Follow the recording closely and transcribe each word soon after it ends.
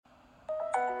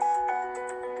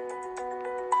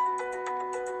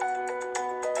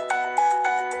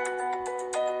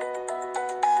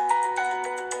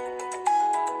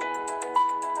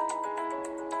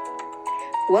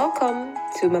Welcome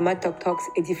to Mama Talk Talks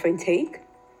A Different Take,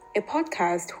 a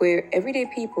podcast where everyday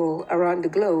people around the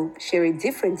globe share a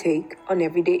different take on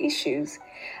everyday issues.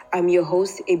 I'm your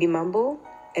host, Abi Mambo,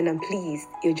 and I'm pleased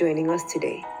you're joining us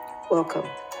today. Welcome.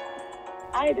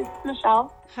 Hi, this is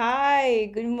Michelle.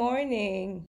 Hi, good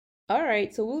morning. All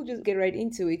right, so we'll just get right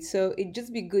into it. So it'd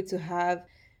just be good to have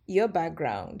your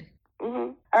background.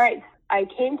 All right. I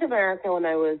came to America when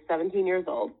I was 17 years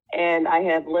old, and I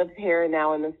have lived here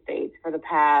now in the States for the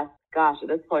past, at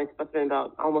this point, it's been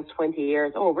about almost 20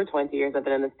 years, over 20 years I've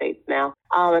been in the States now.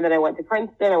 And then I went to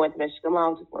Princeton, I went to Michigan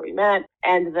Law, which is where we met.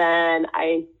 And then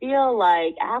I feel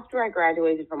like after I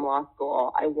graduated from law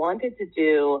school, I wanted to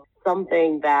do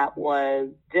something that was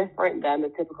different than the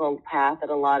typical path that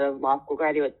a lot of law school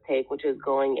graduates take, which is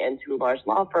going into large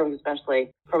law firms,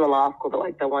 especially from a law school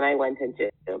like the one I went into.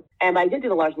 And I did do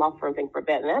the large law firm thing for a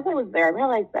bit. And as I was there, I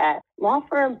realized that law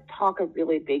firms talk a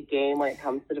really big game when it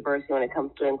comes to diversity, when it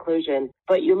comes to inclusion.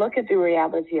 But you look at the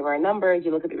reality of our numbers,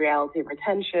 you look at the reality of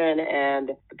retention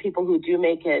and the people who do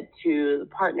make it to the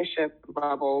partnership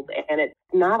levels, and it's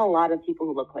not a lot of people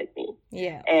who look like me.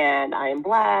 Yeah. And I am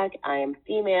Black, I am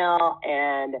female,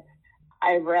 and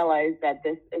I've realized that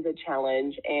this is a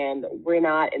challenge, and we're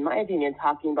not, in my opinion,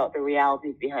 talking about the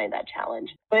realities behind that challenge.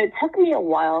 But it took me a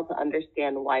while to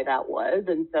understand why that was.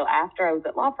 And so after I was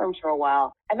at law firms for a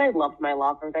while, and I loved my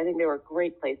law firms, I think they were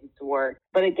great places to work.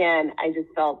 But again, I just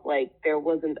felt like there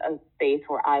wasn't a space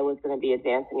where I was going to be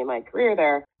advancing in my career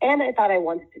there. And I thought I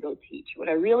wanted to go teach. What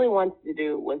I really wanted to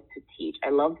do was to teach.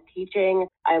 I loved teaching.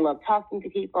 I loved talking to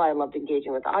people. I loved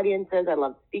engaging with audiences. I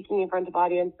loved speaking in front of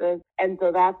audiences. And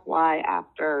so that's why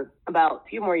after about a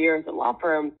few more years at law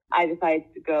firm, I decided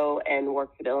to go and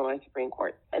work for the Illinois Supreme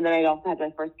Court. And then I also had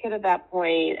my first kid at that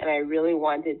point, and I really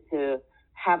wanted to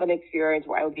have an experience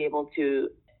where I would be able to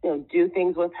do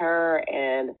things with her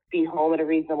and be home at a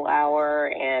reasonable hour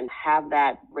and have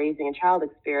that raising a child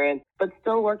experience, but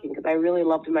still working because I really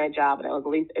loved my job. And I was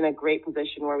at least in a great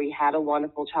position where we had a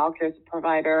wonderful childcare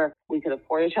provider. We could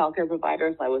afford a childcare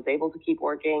provider, so I was able to keep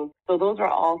working. So those are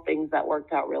all things that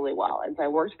worked out really well. And so I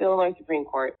worked for the Illinois Supreme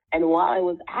Court. And while I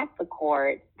was at the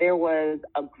court, there was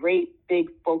a great big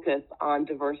focus on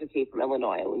diversity from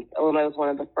Illinois. Illinois was one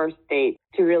of the first states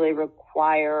to really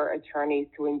require attorneys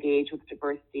to engage with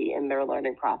diversity in their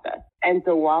learning process. And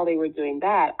so while they were doing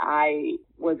that, I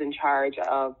was in charge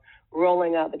of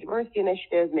rolling out the diversity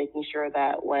initiatives, making sure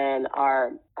that when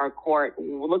our court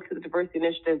looked at the diversity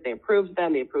initiatives, they approved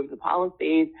them, they approved the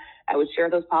policies. I would share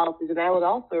those policies, and I would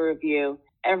also review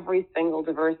every single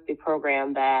diversity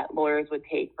program that lawyers would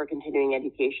take for continuing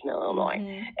education in Illinois.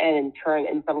 Mm-hmm. And in turn,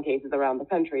 in some cases around the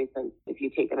country, since if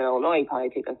you take them in Illinois, you probably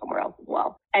take them somewhere else as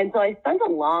well. And so I spent a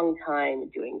long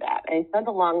time doing that. I spent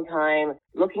a long time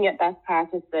looking at best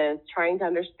practices, trying to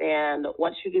understand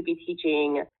what should we be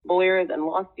teaching lawyers and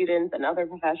law students and other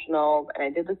professionals. And I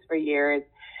did this for years.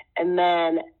 And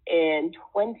then in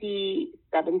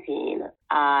 2017,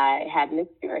 I had an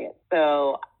experience.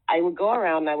 So I would go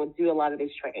around and I would do a lot of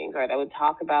these trainings, right? I would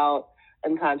talk about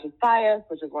unconscious bias,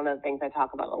 which is one of the things I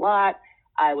talk about a lot.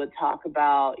 I would talk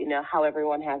about, how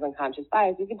everyone has unconscious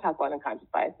bias. We can talk about unconscious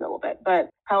bias in a little bit, but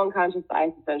how unconscious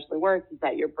bias essentially works is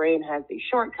that your brain has these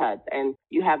shortcuts and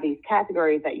you have these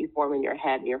categories that you form in your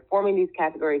head, and you're forming these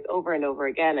categories over and over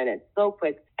again, and it's so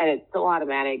quick and it's so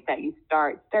automatic that you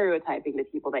start stereotyping the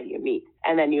people that you meet.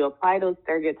 And then you apply those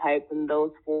stereotypes, and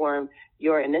those form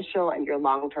your initial and your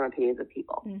long-term opinions of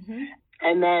people. Mm-hmm.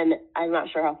 And then I'm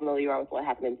not sure how familiar you are with what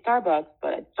happened in Starbucks,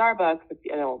 but at Starbucks, but in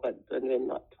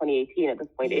 2018, at this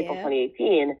point, April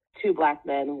 2018, 2 Black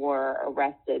men were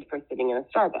arrested for sitting in a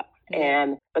Starbucks. Yeah.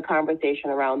 And the conversation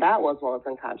around that was, well, it's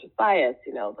unconscious bias.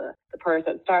 The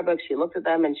person at Starbucks, she looked at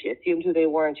them and she assumed who they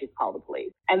were and she's called the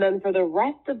police. And then for the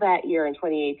rest of that year in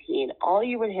 2018, all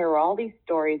you would hear were all these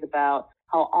stories about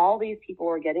how all these people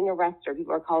were getting arrested,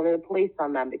 people were calling the police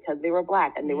on them because they were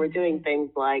Black, and they were doing things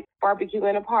like barbecuing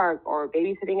in a park or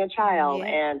babysitting a child.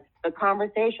 Yeah. And the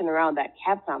conversation around that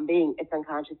kept on being, it's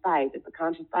unconscious bias, it's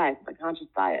unconscious bias, it's unconscious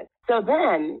bias. So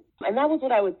then, and that was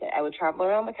what I would say. I would travel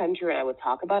around the country and I would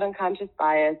talk about unconscious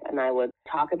bias, and I would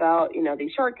talk about,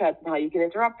 these shortcuts and how you can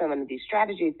interrupt them and these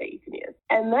strategies that you can use.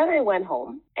 And then I went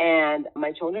home, and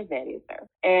my children's nanny is there.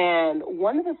 And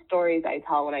one of the stories I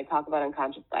tell when I talk about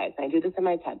unconscious bias, and I do this in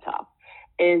my TED Talk,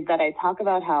 is that I talk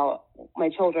about how my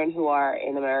children who are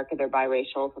in America, they're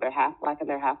biracial, so they're half black and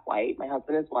they're half white. My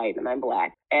husband is white and I'm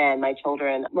black. And my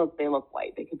children, they look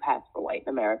white. They could pass for white in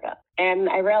America. And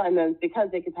I realized, and then because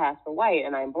they could pass for white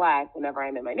and I'm black, whenever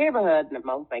I'm in my neighborhood and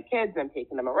I'm with my kids and I'm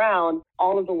taking them around,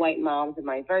 all of the white moms in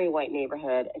my very white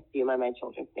neighborhood assume I'm my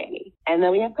children's nanny. And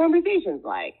then we have conversations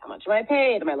like, how much am I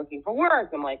paid? Am I looking for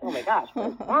work? I'm like, oh my gosh,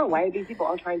 what's wrong? Why are these people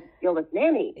all trying to steal this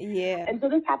nanny? Yeah. And so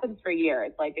this happens for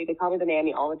years. Like they call me the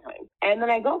nanny all the time. And then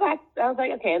I go back, I was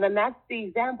like, okay, and then that's the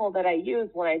example that I use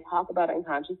when I talk about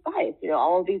unconscious bias.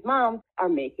 All of these moms are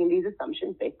making these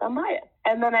assumptions based on bias.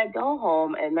 And then I go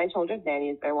home and my children's nanny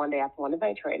is there one day after one of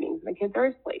my trainings. My kids are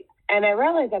asleep. And I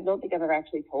realized I don't think I've ever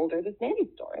actually told her this nanny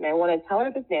story. And I want to tell her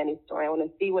this nanny story. I want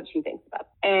to see what she thinks about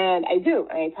it. And I do.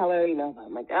 And I tell her, oh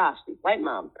my gosh, these white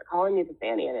moms are calling me this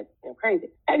nanny and it's crazy.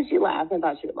 And she laughs. I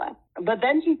thought she would laugh. But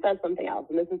then she said something else.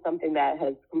 And this is something that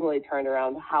has completely turned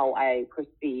around how I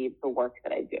perceive the work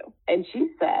that I do. And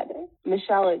she said,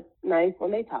 Michelle, it's nice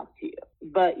when they talk to you.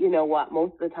 But you know what?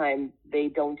 Most of the time, they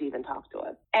don't even talk to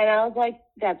us. And I was like,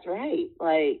 that's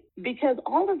right. Because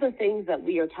all of the things that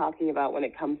we are talking about when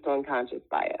it comes to unconscious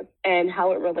bias and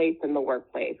how it relates in the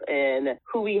workplace and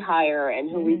who we hire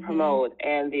and who we promote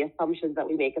and the assumptions that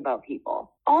we make about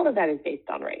people, all of that is based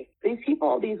on race.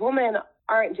 These women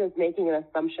aren't just making an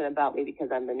assumption about me because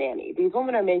I'm the nanny. These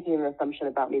women are making an assumption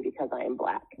about me because I am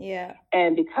black. Yeah.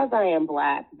 And because I am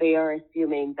black, they are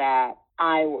assuming that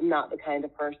I'm not the kind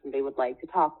of person they would like to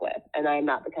talk with, and I'm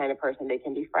not the kind of person they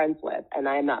can be friends with, and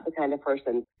I'm not the kind of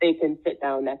person they can sit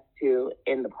down next to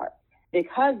in the park.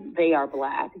 Because they are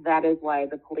black, that is why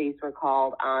the police were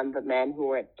called on the men who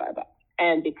were at Starbucks.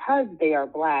 And because they are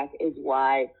black is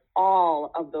why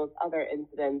all of those other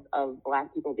incidents of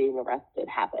black people being arrested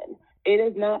happened. It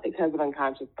is not because of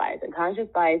unconscious bias. Unconscious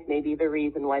bias may be the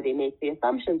reason why they make the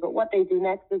assumptions, but what they do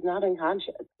next is not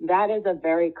unconscious. That is a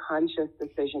very conscious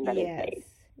decision that is made.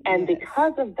 And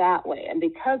because of that way, and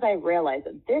because I realized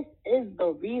that this is the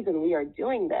reason we are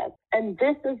doing this, and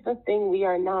this is the thing we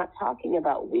are not talking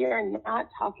about. We are not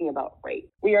talking about race.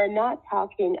 We are not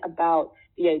talking about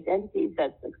the identities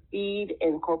that succeed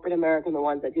in corporate America and the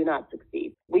ones that do not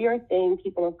succeed. We are saying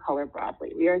people of color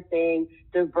broadly. We are saying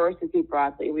diversity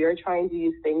broadly. We are trying to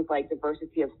use things like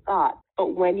diversity of thought.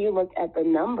 But when you look at the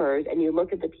numbers and you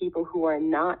look at the people who are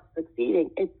not succeeding,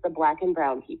 it's the black and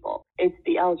brown people. It's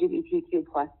the LGBTQ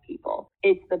plus people.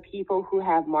 It's the people who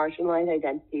have marginalized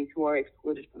identities who are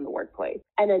excluded from the workplace.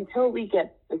 And until we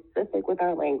get specific with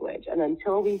our language and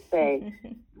until we say,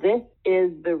 this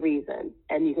is the reason,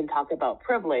 and you can talk about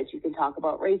privilege, you can talk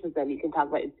about racism, you can talk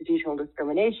about institutional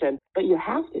discrimination, but you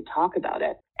have to talk about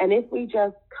it. And if we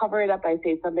just cover it up by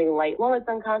saying something like, well, it's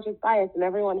unconscious bias and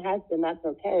everyone has it and that's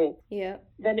okay,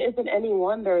 then isn't any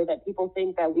wonder that people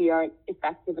think that we aren't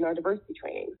effective in our diversity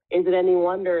training? Is it any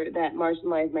wonder that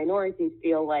marginalized minorities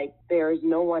feel like there's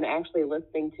no one actually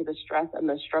listening to the stress and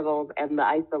the struggles and the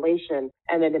isolation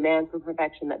and the demands for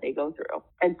perfection that they go through?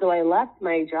 And so I left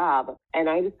my job and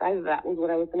I decided that was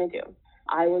what I was going to do.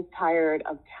 I was tired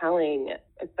of telling,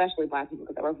 especially black people,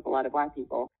 because I work with a lot of black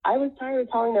people, I was tired of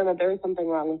telling them that there is something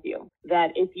wrong with you.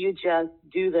 That if you just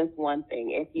do this one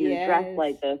thing, if you dress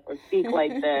like this or speak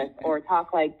like this or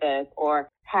talk like this or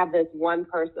have this one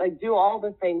person, do all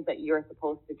the things that you're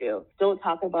supposed to do. Don't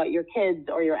talk about your kids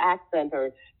or your accent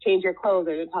or change your clothes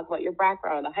or don't talk about your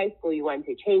background or the high school you went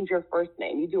to. Change your first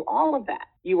name. You do all of that,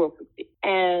 you will succeed.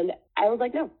 And I was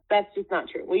like, no, that's just not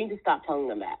true. We need to stop telling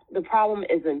them that. The problem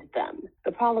isn't them.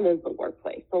 The problem is the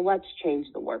workplace. So let's change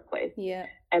the workplace. Yeah.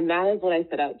 And that is what I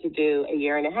set out to do a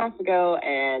year and a half ago.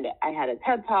 And I had a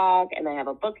TED Talk and I have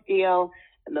a book deal.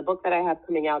 And the book that I have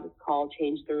coming out is called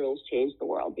Change the Rules, Change the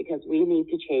World, because we need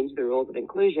to change the rules of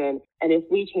inclusion. And if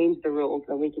we change the rules,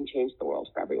 then we can change the world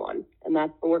for everyone. And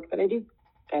that's the work that I do.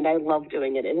 And I love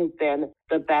doing it. It has been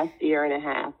the best year and a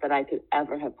half that I could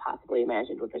ever have possibly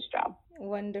imagined with this job.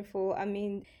 Wonderful. I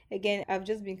mean, again, I've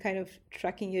just been kind of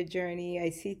tracking your journey.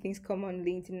 I see things come on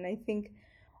LinkedIn, and I think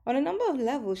on a number of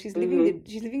levels, she's living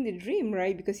the dream,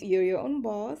 right? Because you're your own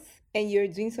boss and you're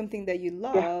doing something that you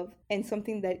love and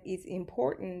something that is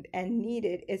important and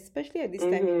needed, especially at this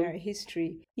time in our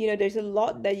history. There's a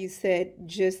lot that you said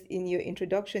just in your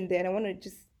introduction there, and I want to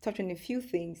just touch on a few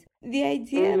things. The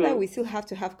idea that we still have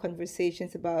to have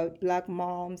conversations about Black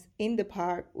moms in the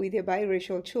park with their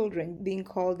biracial children being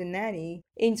called the nanny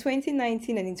in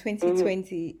 2019 and in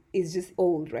 2020 is just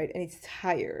old, right? And it's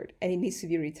tired and it needs to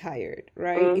be retired,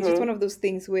 right? It's just one of those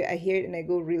things where I hear it and I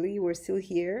go, really? We're still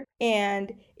here?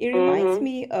 And it reminds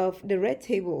me of the Red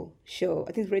Table show.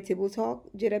 I think Red Table Talk,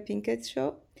 Jada Pinkett's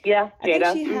show. Yeah, Jada.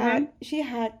 I think she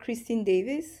had Christine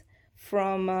Davis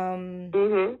from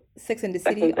Sex and the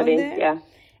City on there. Yeah.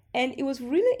 And it was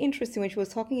really interesting when she was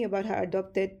talking about her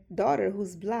adopted daughter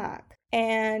who's Black.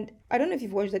 And I don't know if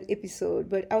you've watched that episode,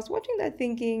 but I was watching that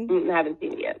thinking, I haven't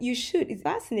seen it yet. You should. It's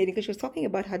fascinating because she was talking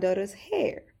about her daughter's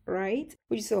hair, right?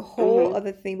 Which is a whole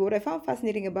other thing. But what I found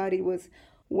fascinating about it was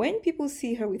when people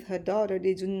see her with her daughter,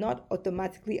 they do not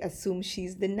automatically assume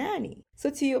she's the nanny. So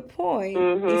to your point,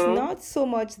 it's not so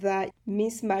much that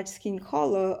mismatched skin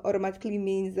color automatically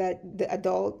means that the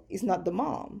adult is not the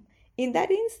mom. In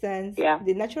that instance,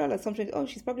 the natural assumption is, oh,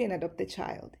 she's probably an adopted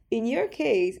child. In your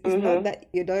case, it's not that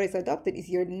your daughter is adopted, it's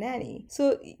your nanny.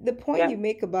 So the point you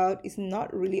make about is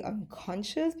not really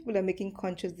unconscious. People are making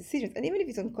conscious decisions. And even if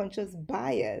it's unconscious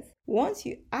bias, once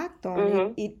you act on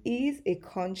it, it is a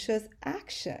conscious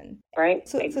action. Right.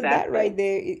 So that right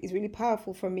there is really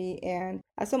powerful for me. And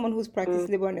as someone who's practiced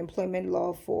labor and employment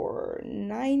law for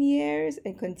 9 years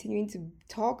and continuing to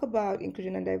talk about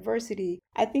inclusion and diversity,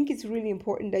 I think it's really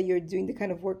important that you're doing the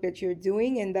kind of work that you're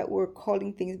doing and that we're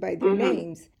calling things by their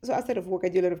names. So outside of work, I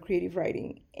do a lot of creative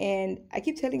writing. And I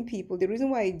keep telling people the reason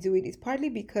why I do it is partly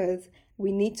because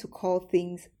we need to call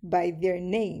things by their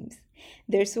names.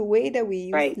 There's a way that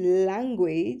we use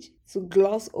language to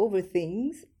gloss over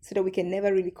things so that we can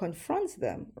never really confront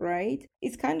them, right?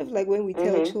 It's kind of like when we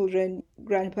tell children,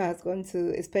 grandpa has gone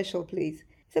to a special place.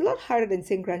 It's a lot harder than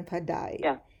saying grandpa died.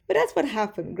 Yeah. But that's what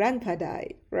happened. Grandpa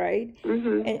died, right?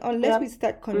 And unless we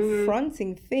start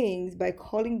confronting things by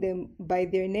calling them by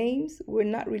their names, we're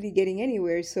not really getting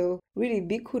anywhere. So really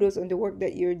big kudos on the work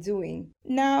that you're doing.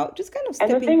 Now, just kind of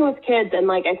stepping... And the thing with kids, and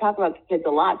like I talk about kids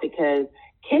a lot because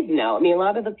kids know. I mean, a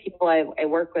lot of the people I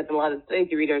work with and a lot of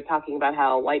study readers talking about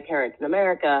how white parents in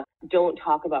America don't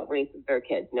talk about race with their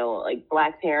kids. You know, like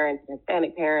Black parents,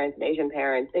 Hispanic parents, and Asian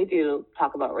parents, they do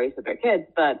talk about race with their kids,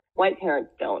 but white parents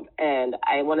don't. And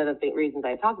one of the reasons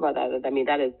I talk about that is, I mean,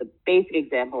 that is the basic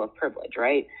example of privilege,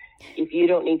 right? If you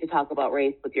don't need to talk about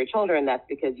race with your children, that's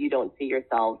because you don't see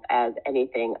yourself as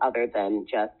anything other than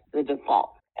just the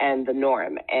default and the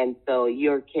norm. And so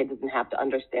your kid doesn't have to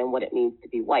understand what it means to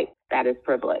be white. That is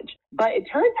privilege. But it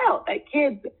turns out that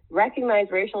kids recognize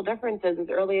racial differences as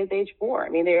early as age 4. I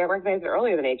mean, they recognize it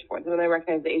earlier than age 4. So they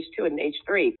recognize age 2 and age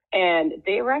 3. And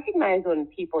they recognize when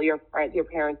people, your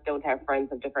parents don't have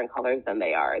friends of different colors than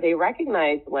they are. They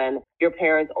recognize when your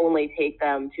parents only take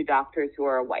them to doctors who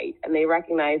are white. And they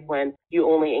recognize when you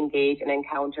only engage and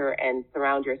encounter and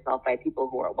surround yourself by people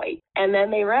who are white. And then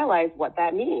they realize what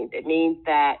that means. It means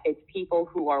that it's people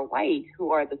who are white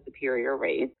who are the superior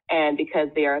race. And because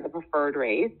they are the preferred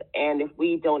race, and if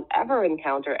we don't ever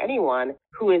encounter anyone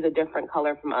who is a different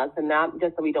color from us, and not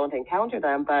just that we don't encounter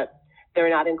them, but they're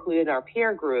not included in our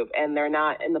peer group, and they're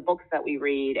not in the books that we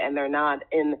read, and they're not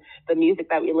in the music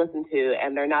that we listen to,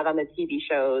 and they're not on the TV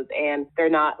shows, and they're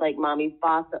not like mommy's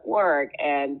boss at work,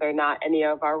 and they're not any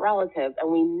of our relatives,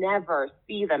 and we never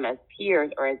see them as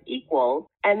peers or as equals.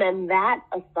 And then that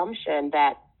assumption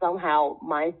that somehow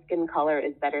my skin color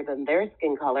is better than their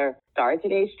skin color starts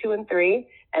at age 2 and 3,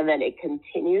 and then it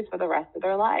continues for the rest of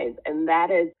their lives. And that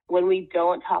is when we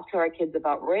don't talk to our kids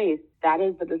about race, that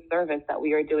is the disservice that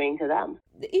we are doing to them.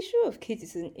 The issue of kids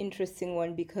is an interesting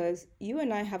one because you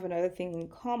and I have another thing in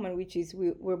common, which is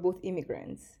we're both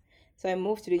immigrants. So I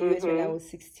moved to the US when I was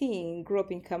 16, grew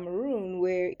up in Cameroon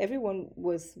where everyone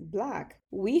was Black.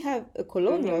 We have a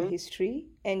colonial history,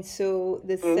 and so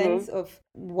the sense of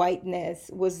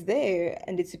whiteness was there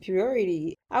and the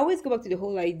superiority. I always go back to the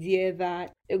whole idea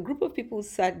that a group of people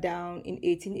sat down in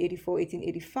 1884,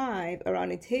 1885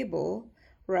 around a table,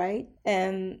 right?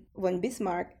 When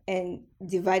Bismarck and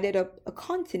divided up a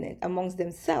continent amongst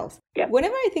themselves. Yep.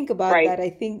 Whenever I think about that, I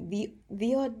think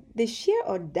the sheer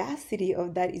audacity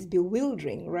of that is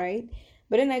bewildering, right?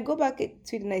 But then I go back to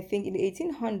it and I think in the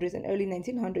 1800s and early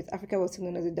 1900s, Africa was still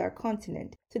known as a dark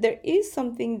continent. So there is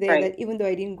something there that even though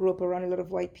I didn't grow up around a lot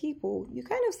of white people, you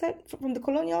kind of said from the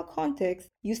colonial context,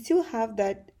 you still have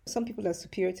that some people are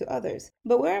superior to others.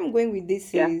 But where I'm going with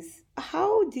this is,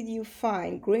 how did you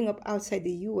find growing up outside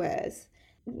the US,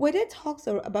 were there talks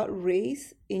about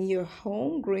race in your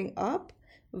home growing up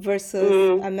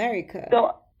versus America?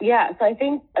 So I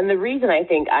think, and the reason I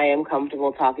think I am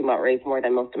comfortable talking about race more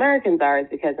than most Americans are is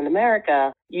because in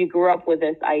America, you grew up with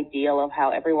this ideal of how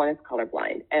everyone is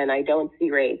colorblind. And I don't see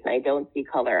race and I don't see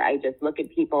color. I just look at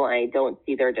people and I don't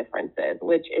see their differences,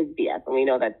 which is BS. And we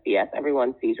know that's BS.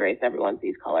 Everyone sees race, everyone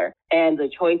sees color. And the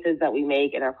choices that we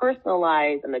make in our personal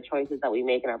lives and the choices that we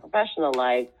make in our professional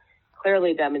lives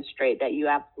clearly demonstrate that you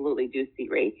absolutely do see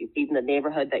race. You see it in the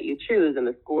neighborhood that you choose and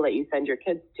the school that you send your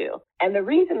kids to. And the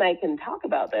reason I can talk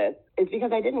about this is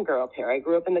because I didn't grow up here. I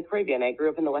grew up in the Caribbean. I grew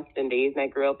up in the West Indies, and I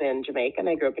grew up in Jamaica, and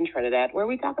I grew up in Trinidad, where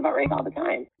we talk about race all the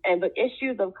time. And the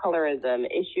issues of colorism,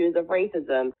 issues of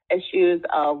racism, issues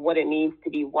of what it means to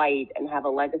be white and have a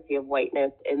legacy of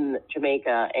whiteness in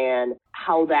Jamaica, and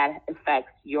how that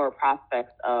affects your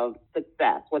prospects of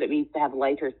success, what it means to have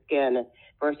lighter skin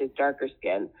versus darker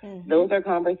skin. Mm-hmm. Those are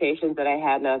conversations that I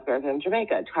had when I was growing up in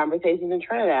Jamaica, conversations in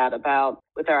Trinidad about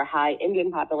with our high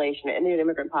Indian population, Indian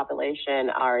immigrant population,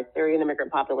 our Syrian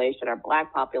immigrant population, our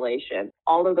Black population,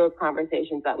 all of those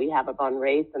conversations that we have about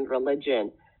race and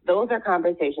religion, those are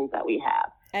conversations that we have.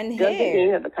 And does it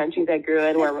mean that the countries I grew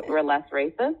in were less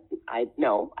racist?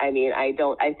 No. I mean, I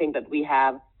don't. I think that we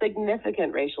have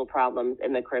significant racial problems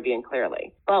in the Caribbean,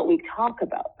 clearly. But we talk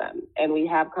about them, and we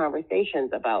have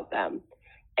conversations about them.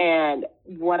 And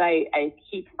what I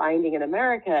keep finding in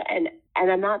America, and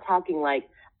I'm not talking like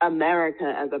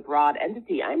America as a broad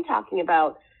entity, I'm talking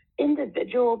about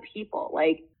individual people,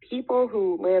 like people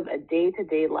who live a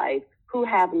day-to-day life who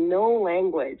have no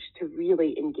language to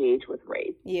really engage with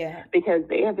race. Yeah. Because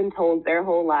they have been told their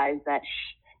whole lives that,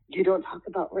 you don't talk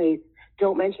about race,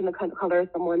 don't mention the color of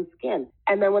someone's skin.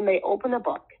 And then when they open a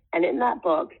book, and in that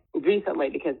book, recently,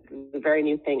 because it's a very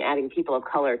new thing, adding people of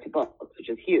color to books, which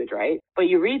is huge, right? But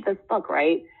you read this book,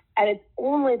 right? And it's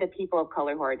only the people of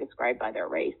color who are described by their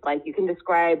race. Like, you can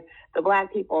describe the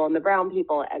Black people and the brown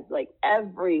people as like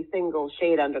every single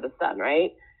shade under the sun,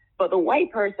 right? But the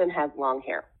white person has long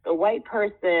hair. The white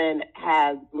person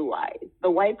has blue eyes. The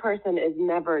white person is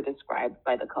never described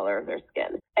by the color of their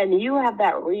skin. And you have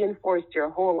that reinforced your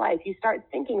whole life. You start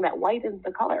thinking that white is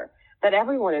the color, that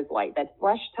everyone is white, that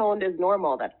flesh toned is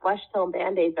normal, that flesh tone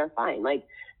Band-Aids are fine.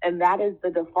 And that is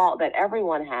the default that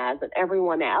everyone has, and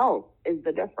everyone else is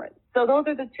the difference. So those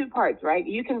are the two parts, right?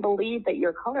 You can believe that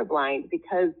you're colorblind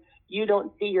because you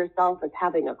don't see yourself as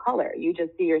having a color. You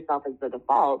just see yourself as the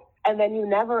default. And then you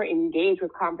never engage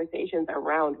with conversations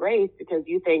around race because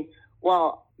you think,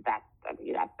 well, that's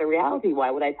the reality. Why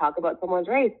would I talk about someone's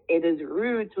race? It is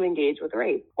rude to engage with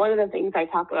race. One of the things I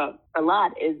talk about a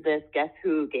lot is this Guess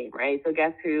Who game, right? So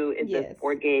Guess Who is this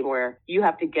board game where you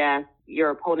have to guess your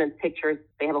opponent's pictures.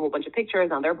 They have a whole bunch of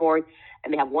pictures on their board,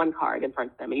 and they have one card in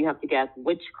front of them, and you have to guess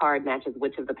which card matches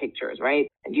which of the pictures, right?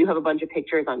 And you have a bunch of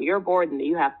pictures on your board, and they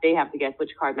have to guess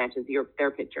which card matches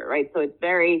their picture, right? So it's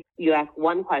you ask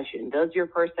one question: does your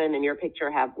person in your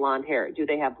picture have blonde hair? Do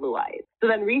they have blue eyes? So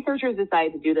then researchers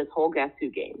decided to do this whole Guess Who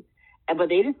game, but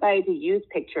they decided to use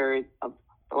pictures of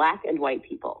Black and white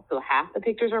people. So half the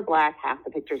pictures are Black, half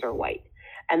the pictures are white.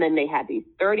 And then they had these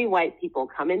 30 white people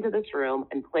come into this room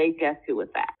and play Guess Who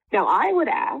with that. Now, I would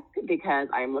ask, because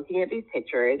I'm looking at these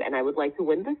pictures and I would like to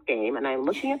win this game, and I'm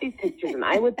looking at these pictures and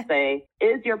I would say,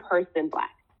 is your person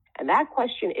Black? And that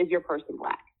question, is your person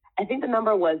Black? I think the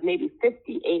number was maybe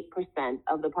 58%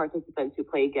 of the participants who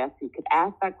played Guess Who could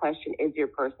ask that question, is your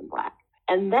person Black?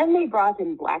 And then they brought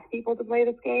in Black people to play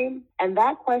this game. And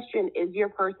that question, is your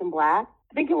person Black?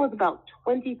 I think it was about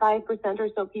 25% or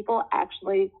so people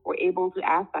actually were able to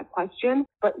ask that question.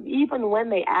 But even when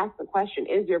they asked the question,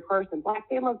 is your person Black,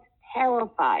 they looked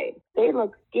terrified. They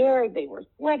looked scared. They were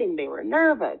sweating. They were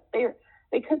nervous.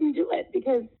 They couldn't do it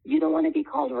because you don't want to be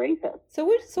called racist.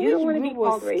 You don't want to be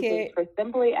called racist for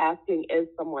simply asking, is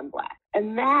someone Black?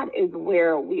 And that is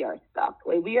where we are stuck.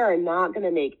 We are not going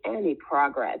to make any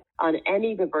progress on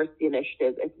any diversity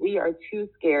initiatives if we are too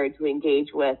scared to engage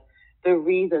with the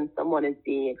reason someone is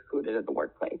being excluded at the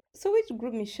workplace. So which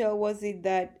group, Michelle, was it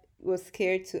that was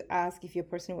scared to ask if your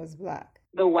person was Black?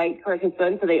 The white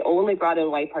participants, so they only brought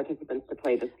in white participants to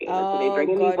play this game. So they bring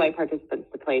in these white participants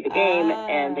to play the game,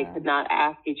 and they could not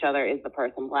ask each other, is the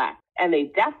person Black? And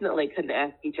they definitely couldn't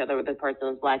ask each other if the person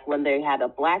was Black when they had a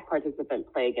Black participant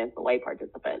play against a white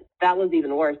participant. That was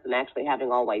even worse than actually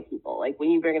having all white people. Like, when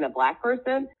you bring in a Black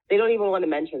person, they don't even want to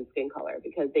mention skin color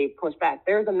because they push back.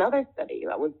 There's another study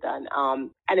that was done,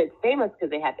 and it's famous because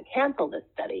they had to cancel this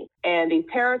study. And these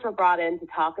parents were brought in to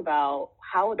talk about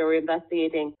how they were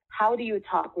investigating, how do you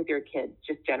talk with your kids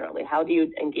just generally? How do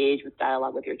you engage with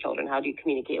dialogue with your children? How do you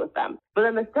communicate with them? But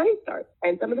then the study starts,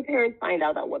 and some of the parents find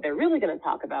out that what they're really going to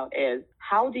talk about is,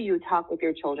 how do you talk with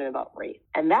your children about race?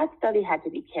 And that study had to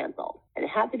be canceled. And it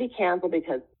had to be canceled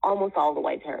because almost all the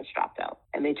white parents dropped out.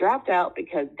 And they dropped out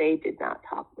because they did not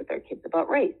talk with their kids about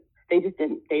race. They just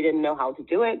didn't. They didn't know how to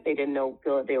do it. They didn't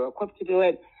feel that they were equipped to do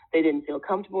it. They didn't feel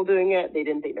comfortable doing it. They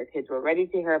didn't think their kids were ready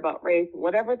to hear about race.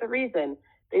 Whatever the reason,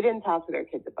 they didn't talk to their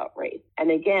kids about race. And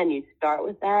again, you start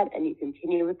with that and you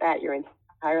continue with that your entire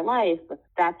entire life.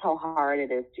 That's how hard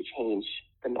it is to change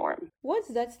the norm. What's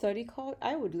that study called?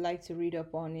 I would like to read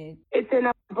up on it. It's in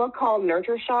a book called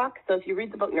Nurture Shock. So if you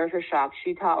read the book Nurture Shock,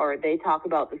 they talk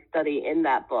about the study in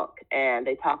that book, and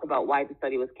they talk about why the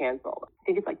study was canceled. I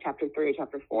think it's like chapter 3 or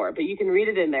chapter 4, but you can read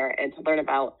it in there and to learn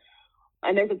about.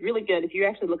 And there's a really good, if you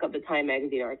actually look up the Time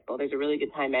Magazine article, there's a really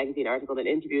good Time Magazine article that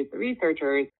interviews the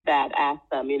researchers that ask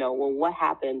them, well, what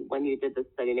happened when you did this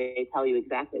study? And they tell you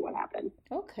exactly what happened.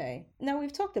 Okay. Now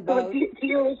we've talked about... So to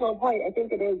your original point, I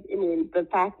think it is, the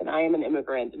fact that I am an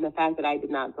immigrant and the fact that I did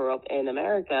not grow up in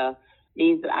America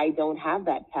means that I don't have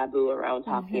that taboo around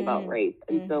talking about race.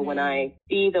 And so when I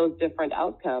see those different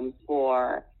outcomes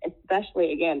for,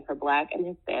 especially, again, for Black and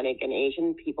Hispanic and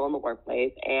Asian people in the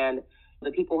workplace, and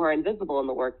the people who are invisible in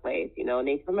the workplace,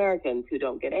 Native Americans who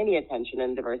don't get any attention in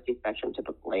the diversity spectrum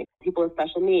typically, people with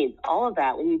special needs, all of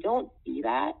that, when you don't see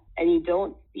that and you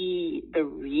don't see the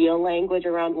real language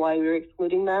around why we're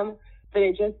excluding them, then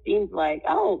it just seems like,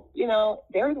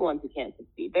 they're the ones who can't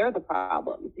succeed. They're the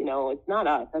problems. It's not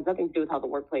us. It has nothing to do with how the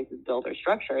workplace is built or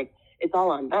structured. It's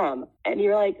all on them. And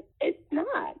you're like, it's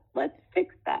not. Let's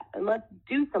fix that and let's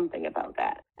do something about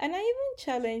that. And I even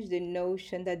challenge the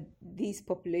notion that these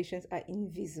populations are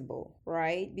invisible,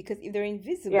 right? Because if they're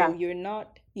invisible,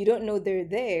 you don't know they're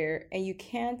there, and you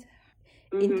can't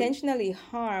intentionally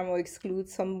harm or exclude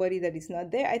somebody that is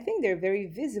not there. I think they're very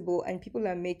visible, and people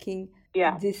are making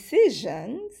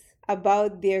decisions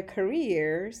about their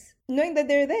careers knowing that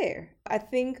they're there. I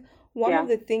think one of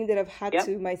the things that I've had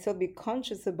to myself be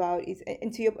conscious about is,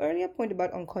 and to your earlier point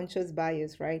about unconscious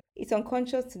bias, right? It's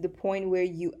unconscious to the point where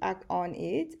you act on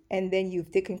it and then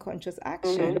you've taken conscious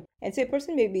action. And so a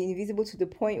person may be invisible to the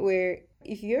point where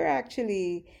if you're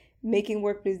actually making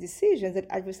workplace decisions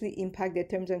that adversely impact their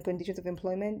terms and conditions of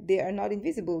employment, they are not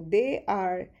invisible. They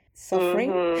are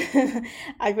suffering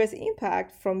adverse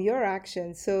impact from your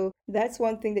actions. So that's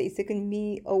one thing that it's taken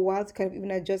me a while to kind of even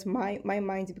adjust my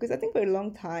mind, because I think for a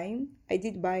long time I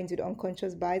did buy into the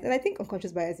unconscious bias, and I think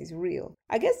unconscious bias is real.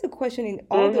 I guess the question in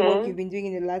all the work you've been doing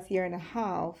in the last year and a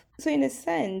half, so in a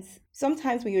sense,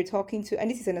 sometimes when you're talking to, and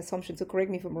this is an assumption, so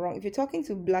correct me if I'm wrong, if you're talking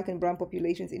to Black and brown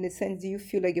populations, in a sense, do you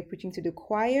feel like you're preaching to the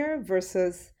choir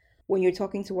versus when you're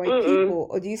talking to white people,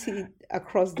 or do you see it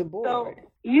across the board? So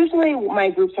usually my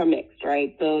groups are mixed,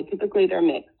 right? So typically they're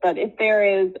mixed. But if there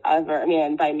is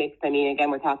and by mixed, I mean,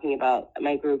 again, we're talking about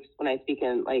my groups when I speak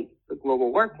in like the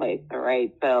global workplace,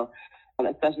 right? So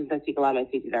especially since I speak a lot of my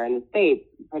speeches are in the States,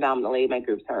 predominantly my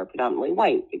groups are predominantly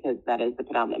white because that is the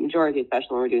predominant majority, especially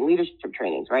when we're doing leadership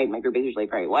trainings, right? My group is usually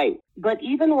very white. But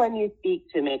even when you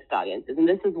speak to mixed audiences, and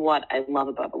this is what I love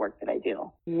about the work that I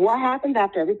do, what happens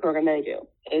after every program that I do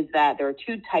is that there are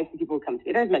two types of people who come to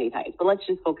me. There's many types, but let's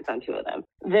just focus on two of them.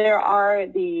 There are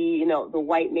the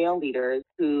white male leaders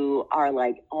who are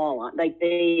like all on, like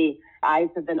eyes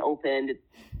have been opened.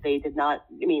 They did not,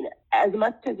 as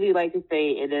much as we like to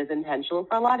say it is intentional,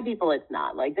 for a lot of people it's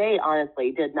not. Like they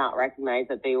honestly did not recognize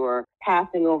that they were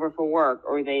passing over for work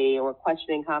or they were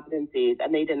questioning competencies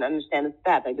and they didn't understand the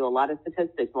stats. I do a lot of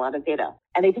statistics, a lot of data,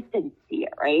 and they just didn't see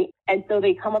it, right? And so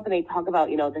they come up and they talk about,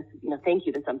 this, thank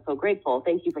you, this, I'm so grateful.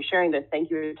 Thank you for sharing this. Thank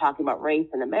you for talking about race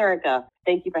in America.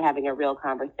 Thank you for having a real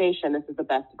conversation. This is the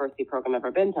best diversity program I've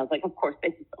ever been to. I was like, of course,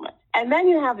 thank you so much. And then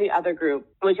you have the other group,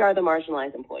 which are the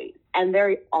marginalized employees. And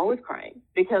they're always crying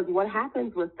because what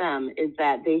happens with them is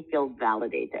that they feel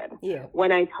validated. Yeah.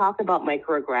 When I talk about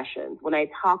microaggressions, when I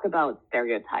talk about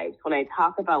stereotypes, when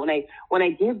I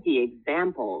give the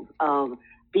examples of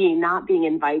not being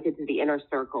invited to the inner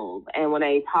circles, and when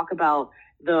I talk about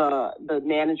the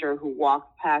manager who walks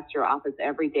past your office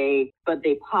every day, but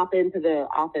they pop into the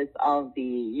office of the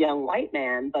young white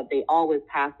man, but they always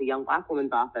pass the young Black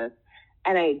woman's office,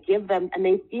 and I give them, and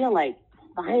they feel like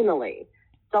finally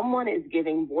someone is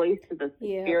giving voice to the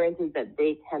experiences that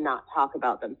they cannot talk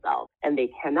about themselves. And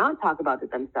they cannot talk about it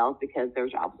themselves because their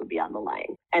jobs will be on the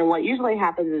line. And what usually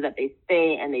happens is that they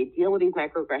stay and they deal with these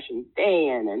microaggressions day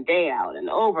in and day out and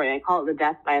over. And I call it the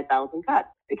death by 1,000 cuts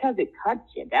because it cuts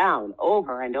you down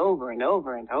over and over and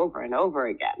over and over and over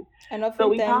again. And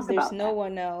oftentimes there's no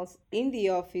one else in the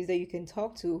office that you can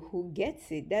talk to who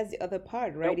gets it. That's the other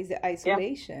part, right? Is the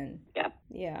isolation.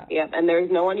 Yeah. And there's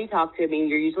no one you talk to.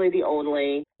 You're usually the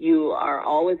only. You are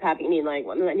always having,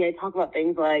 I talk about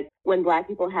things like when Black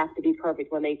people have to be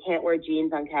perfect, when they can't wear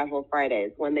jeans on casual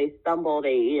Fridays, when they stumble,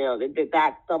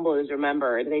 that stumble is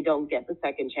remembered. They don't get the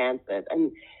second chances.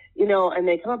 And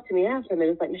they come up to me after and they're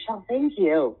just like, Michelle, thank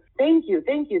you. Thank you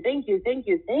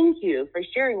for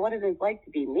sharing what it is like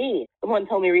to be me. Someone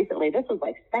told me recently, this was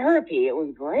like therapy. It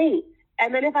was great.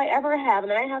 And then if I ever have,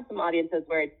 and then I have some audiences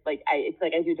where it's like I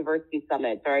do diversity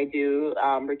summits or I do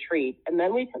retreats, and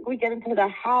then we get into the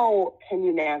how can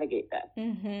you navigate this?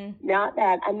 Mm-hmm. Not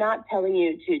that I'm not telling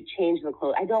you to change the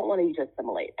clothes. I don't want you to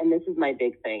assimilate, and this is my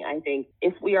big thing. I think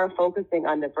if we are focusing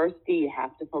on diversity, you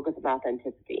have to focus on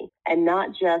authenticity, and not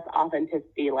just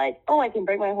authenticity like, oh, I can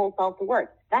bring my whole self to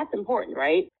work. That's important,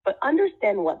 right? But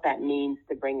understand what that means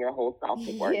to bring your whole self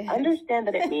to work. Yes. Understand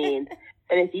that it means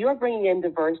that if you are bringing in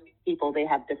diverse people, they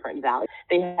have different values.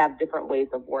 They have different ways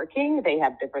of working. They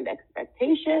have different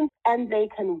expectations, and they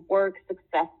can work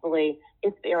successfully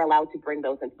if they're allowed to bring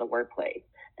those into the workplace.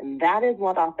 And that is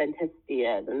what authenticity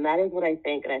is. And that is what I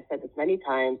think, and I've said this many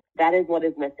times, that is what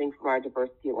is missing from our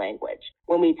diversity language.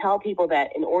 When we tell people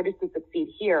that in order to succeed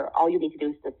here, all you need to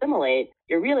do is to assimilate,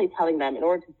 you're really telling them in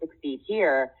order to succeed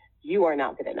here, you are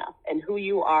not good enough. And who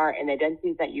you are and the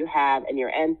identities that you have and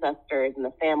your ancestors and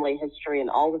the family history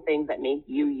and all the things that make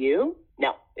you, you,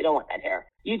 no, we don't want that here.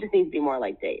 You just need to be more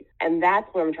like Dave. And that's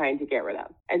what I'm trying to get rid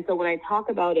of. And so when I talk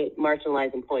about it,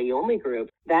 marginalized employee-only group,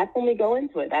 that's when we go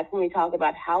into it. That's when we talk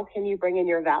about how can you bring in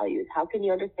your values? How can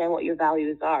you understand what your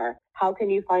values are? How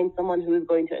can you find someone who is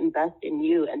going to invest in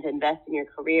you and to invest in your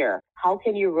career? How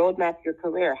can you roadmap your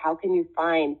career? How can you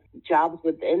find jobs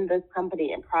within this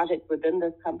company and projects within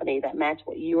this company that match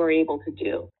what you are able to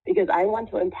do? Because I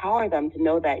want to empower them to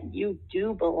know that you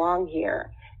do belong here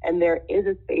and there is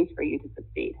a space for you to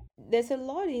succeed. There's a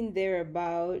lot in there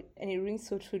about, and it rings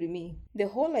so true to me, the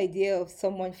whole idea of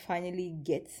someone finally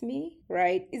gets me,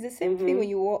 right? It's the same thing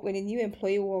when a new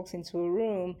employee walks into a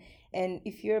room, and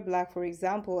if you're Black, for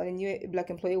example, and a new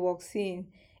Black employee walks in,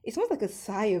 it's almost like a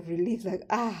sigh of relief, like,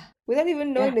 without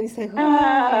even knowing them, it's like,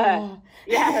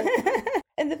 yes.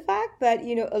 And the fact that,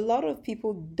 a lot of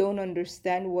people don't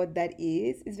understand what that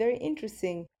is very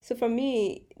interesting. So for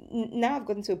me, now I've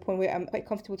gotten to a point where I'm quite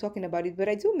comfortable talking about it, but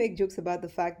I do make jokes about the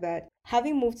fact that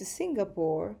having moved to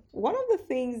Singapore, one of the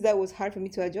things that was hard for me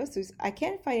to adjust to is I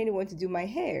can't find anyone to do my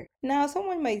hair. Now,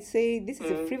 someone might say, this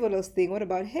is a frivolous thing. What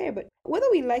about hair? But whether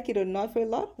we like it or not, for a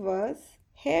lot of us,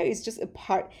 hair is just a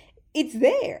part. It's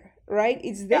there, right?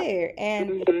 It's there.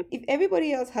 And if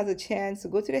everybody else has a chance to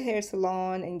go to the hair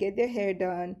salon and get their hair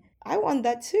done, I want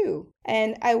that too.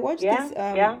 And I watched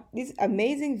this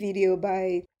amazing video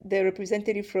by the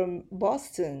representative from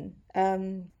Boston.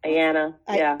 Ayanna.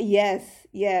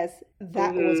 Yes.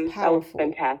 That was powerful. That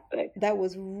was fantastic. That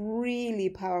was really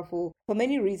powerful. For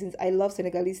many reasons, I love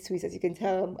Senegalese twists. As you can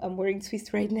tell, I'm wearing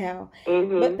twists right now.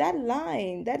 But that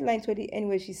line toward the end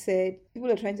where she said,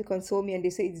 people are trying to console me and they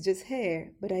say it's just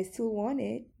hair, but I still want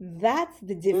it. That's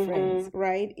the difference,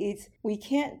 right? We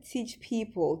can't teach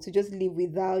people to just live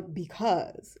without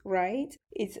because, right?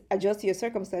 It's adjust to your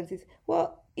circumstances.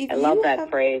 Well, I love that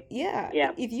phrase. Yeah.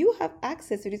 If you have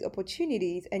access to these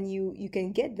opportunities and you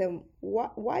can get them,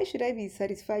 why should I be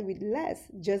satisfied with less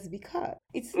just because?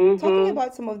 It's talking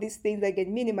about some of these things that get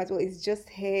minimized. Well, it's just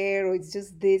hair or it's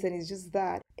just this and it's just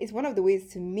that. It's one of the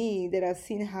ways to me that I've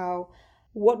seen how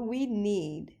what we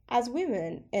need as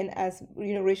women and as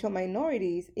racial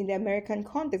minorities in the American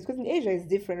context, because in Asia it's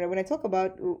different, right? When I talk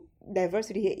about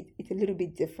diversity, it's a little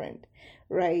bit different,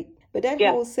 right? But that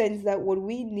whole sense that what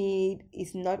we need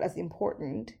is not as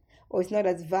important or it's not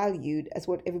as valued as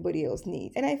what everybody else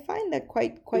needs. And I find that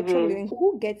quite troubling.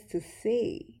 Who gets to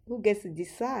say, who gets to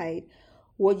decide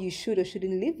what you should or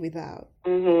shouldn't live without?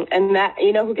 And that,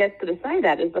 who gets to decide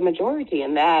that is the majority.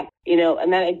 And that,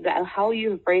 how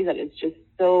you phrase it is just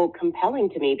so compelling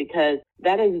to me, because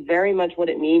that is very much what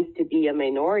it means to be a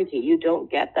minority. You don't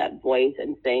get that voice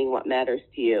in saying what matters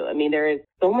to you. I mean, there is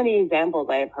so many examples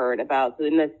I've heard about. So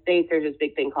in the States, there's this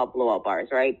big thing called blowout bars,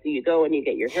 right? So you go and you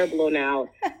get your hair blown out.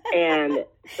 And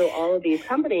so all of these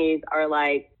companies are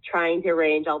like trying to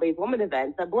arrange all these women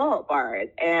events at blowout bars.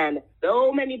 And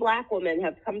so many Black women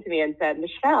have come to me and said,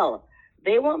 Michelle,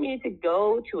 they want me to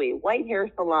go to a white hair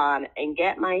salon and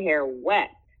get my hair wet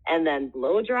and then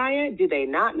blow dry it. Do they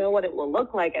not know what it will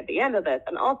look like at the end of this?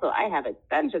 And also, I have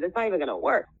extensions. It's not even going to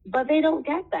work. But they don't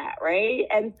get that, right?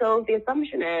 And so the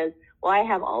assumption is, well, I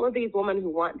have all of these women who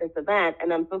want this event,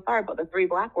 and I'm so sorry about the 3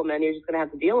 Black women. You're just going to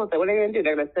have to deal with it. What are you going to do?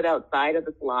 They're going to sit outside of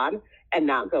the salon and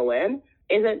not go in?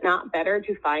 Is it not better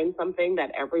to find something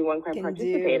that everyone can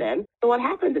participate in? So what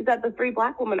happens is that the 3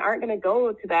 Black women aren't going to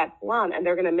go to that salon, and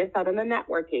they're going to miss out on the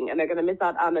networking, and they're going to miss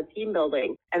out on the team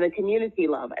building and the community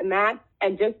love.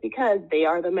 And just because they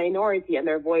are the minority and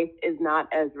their voice is not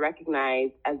as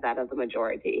recognized as that of the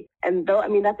majority. And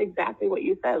that's exactly what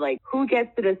you said. Like, who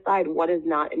gets to decide what is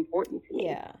not important to me?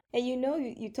 Yeah. And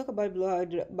you talk about blowout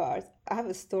bars. I have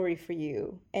a story for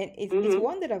you. And it's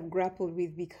one that I've grappled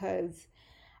with because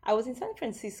I was in San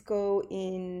Francisco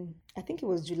in, I think it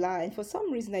was July, and for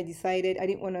some reason I decided I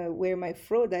didn't want to wear my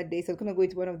fro that day, so I was going to go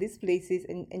to one of these places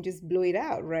and just blow it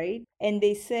out, right? And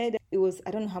they said it was,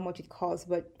 I don't know how much it cost,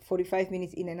 but 45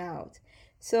 minutes in and out.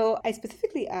 So I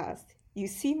specifically asked, you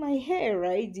see my hair,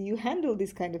 right? Do you handle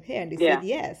this kind of hair? And they said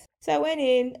yes. So I went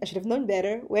in, I should have known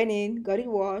better, went in, got it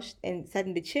washed, and sat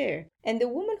in the chair. And the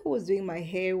woman who was doing my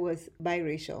hair was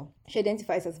biracial. She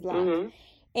identifies as Black. Mm-hmm.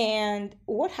 And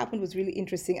what happened was really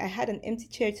interesting. I had an empty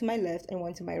chair to my left and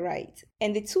one to my right.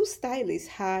 And the two stylists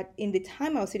had, in the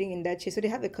time I was sitting in that chair, so they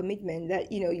have a commitment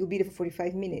that, you'll be there for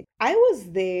 45 minutes. I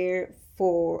was there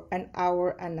for an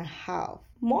hour and a half,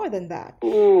 more than that.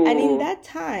 Ooh. And in that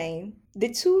time, the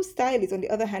two stylists, on the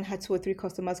other hand, had 2 or 3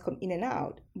 customers come in and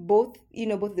out. Both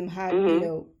of them had,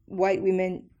 white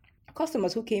women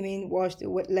customers who came in, washed,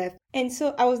 left. And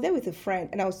so I was there with a friend,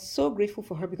 and I was so grateful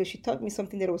for her because she taught me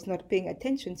something that I was not paying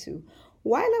attention to.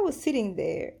 While I was sitting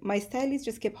there, my stylist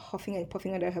just kept huffing and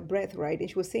puffing under her breath, right? And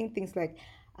she was saying things like,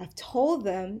 I've told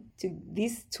them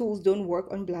these tools don't work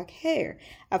on Black hair.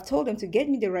 I've told them to get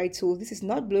me the right tools. This is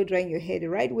not blow drying your hair the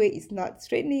right way. It's not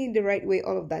straightening it the right way,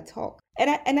 all of that talk.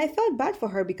 And I felt bad for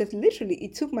her because literally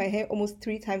it took my hair almost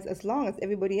 3 times as long as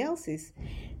everybody else's.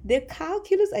 The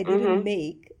calculus I didn't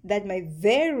make that my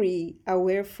very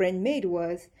aware friend made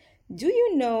was, do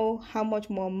you know how much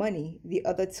more money the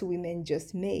other 2 women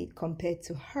just made compared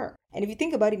to her? And if you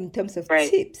think about it in terms of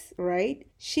tips, right?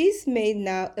 She's made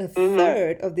now a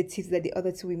third of the tips that the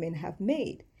other 2 women have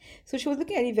made. So she was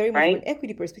looking at it very much from an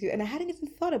equity perspective. And I hadn't even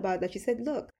thought about that. She said,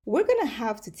 look, we're going to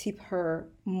have to tip her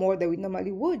more than we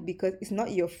normally would because it's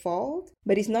not your fault,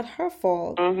 but it's not her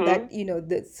fault that,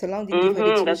 the salon didn't give her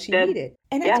the tools she needed.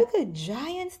 And I took a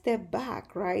giant step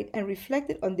back, right, and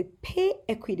reflected on the pay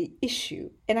equity issue.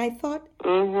 And I thought,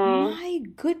 my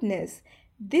goodness,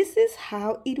 this is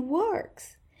how it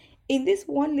works. In this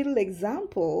one little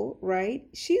example, right,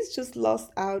 she's just lost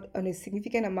out on a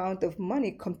significant amount of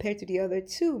money compared to the other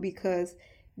 2 because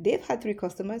they've had 3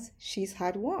 customers, she's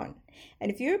had 1.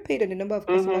 And if you're paid on the number of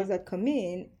customers that come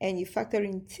in and you factor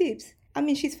in tips, I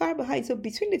mean, she's far behind. So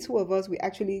between the 2 of us, we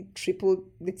actually tripled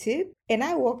the tip. And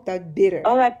I walked out bitter.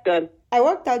 Oh, that's good. I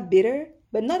walked out bitter,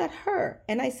 but not at her.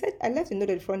 And I left a note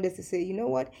at the front desk to say, you know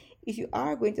what? If you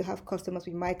are going to have customers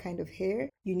with my kind of hair,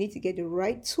 you need to get the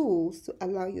right tools to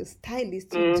allow your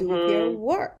stylist to do their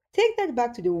work. Take that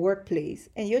back to the workplace.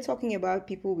 And you're talking about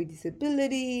people with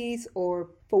disabilities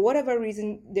or for whatever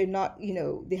reason, they're not,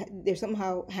 they're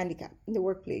somehow handicapped in the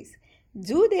workplace.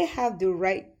 Do they have the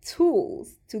right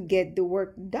tools to get the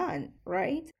work done,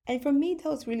 right? And for me, that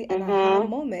was really an aha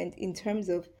moment in terms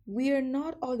of we are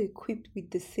not all equipped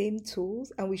with the same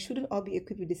tools and we shouldn't all be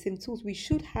equipped with the same tools. We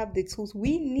should have the tools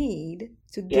we need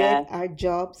to get our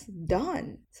jobs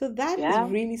done. So that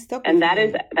has really stuck with me.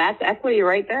 And that's equity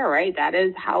right there, right? That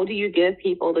is, how do you give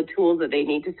people the tools that they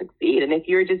need to succeed? And if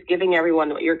you're just giving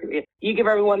everyone, you give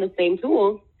everyone the same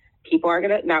tools, people are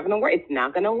not gonna work. It's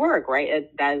not gonna work, right?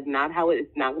 That is not how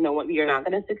it's not gonna. You're not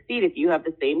gonna succeed if you have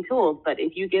the same tools. But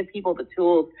if you give people the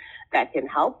tools that can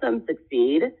help them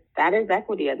succeed, that is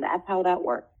equity, and that's how that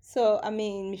works. So, I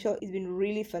mean, Michelle, it's been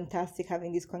really fantastic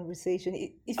having this conversation.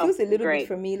 It feels a little bit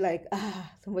for me like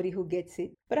somebody who gets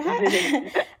it. But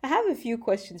I have a few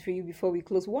questions for you before we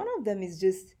close. One of them is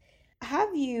just,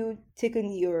 have you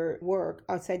taken your work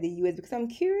outside the U.S.? Because I'm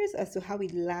curious as to how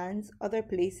it lands other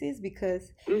places.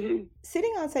 Because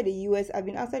sitting outside the U.S., I've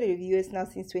been outside of the U.S. now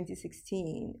since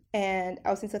 2016. And I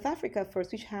was in South Africa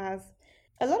first, which has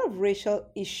a lot of racial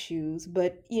issues,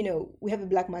 but, we have a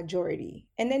Black majority.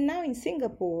 And then now in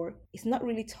Singapore, it's not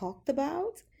really talked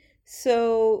about.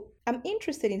 So I'm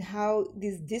interested in how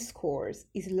this discourse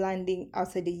is landing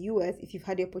outside the U.S. If you've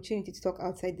had the opportunity to talk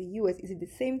outside the U.S., is it the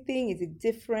same thing? Is it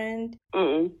different?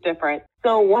 Different.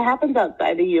 So what happens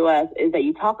outside the U.S. is that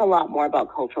you talk a lot more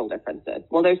about cultural differences.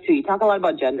 Well, there's 2. You talk a lot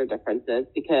about gender differences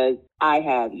because I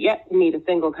have yet to meet a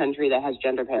single country that has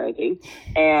gender parity.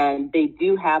 And they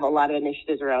do have a lot of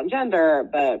initiatives around gender,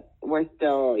 but we're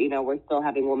still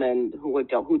having women who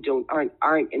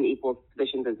aren't in equal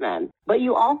positions as men. But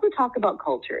you also talk about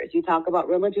cultures. You talk about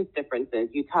religious differences.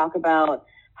 You talk about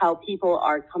how people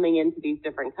are coming into these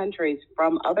different countries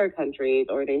from other countries,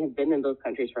 or they have been in those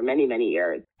countries for many, many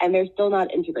years, and they're still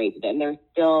not integrated, and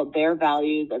their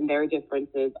values and their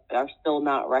differences are still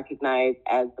not recognized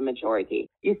as the majority.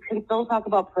 You can still talk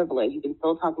about privilege. You can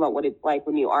still talk about what it's like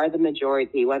when you are the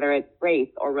majority, whether it's race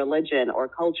or religion or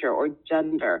culture or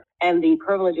gender, and the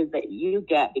privileges that you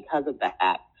get because of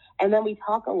that. And then we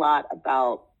talk a lot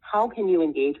about how can you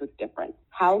engage with difference?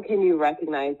 How can you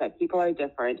recognize that people are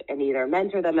different and either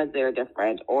mentor them as they're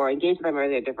different, or engage them as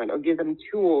they're different, or give them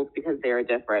tools because they're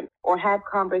different, or have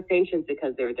conversations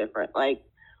because they're different? Like,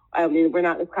 I mean,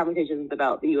 this conversation is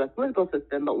about the U.S. political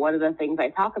system, but one of the things I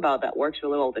talk about that works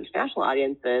really well with international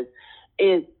audiences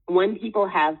is when people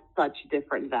have such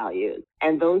different values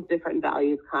and those different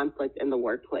values conflict in the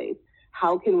workplace.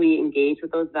 How can we engage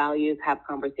with those values, have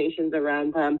conversations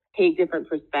around them, take different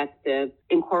perspectives,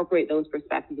 incorporate those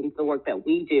perspectives into the work that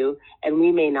we do? And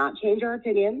we may not change our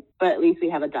opinions, but at least we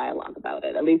have a dialogue about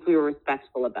it. At least we were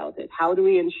respectful about it. How do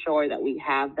we ensure that we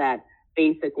have that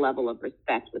basic level of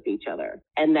respect with each other?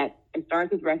 And that it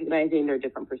starts with recognizing their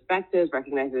different perspectives,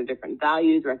 recognizing their different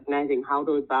values, recognizing how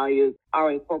those values are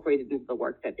incorporated into the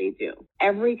work that they do.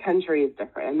 Every country is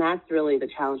different, and that's really the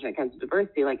challenge when it comes to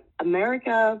diversity. Like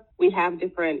America, we have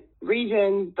different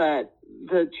regions, but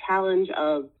the challenge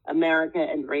of America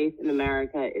and race in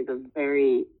America is a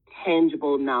very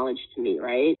tangible knowledge to me,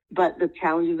 right? But the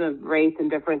challenges of race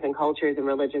and difference in cultures and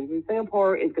religions in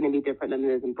Singapore is going to be different than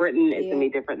it is in Britain. It's going to be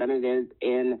different than it is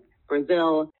in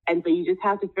Brazil. And so you just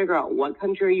have to figure out what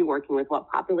country are you working with, what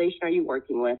population are you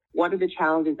working with, what are the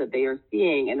challenges that they are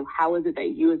seeing, and how is it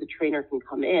that you as a trainer can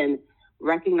come in,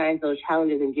 recognize those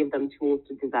challenges, and give them tools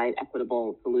to design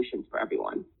equitable solutions for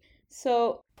everyone.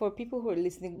 So for people who are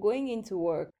listening, going into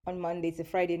work on Monday, it's a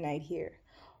Friday night here,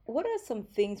 what are some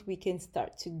things we can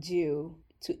start to do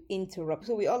to interrupt?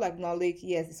 So we all acknowledge,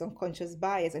 yes, it's unconscious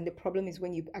bias, and the problem is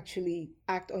when you actually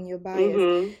act on your bias.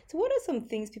 Mm-hmm. So what are some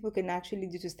things people can actually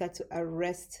do to start to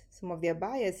arrest some of their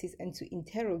biases and to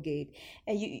interrogate?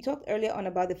 And you talked earlier on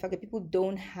about the fact that people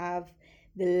don't have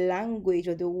the language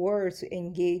or the words to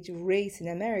engage race in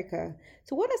America.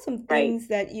 So what are some things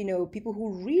that, people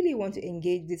who really want to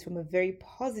engage this from a very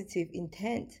positive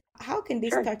intent, how can they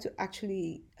start to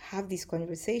actually have these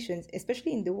conversations,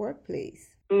 especially in the workplace?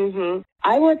 Mm-hmm.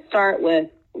 I would start with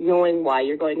knowing why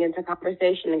you're going into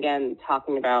conversation. Again,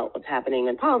 talking about what's happening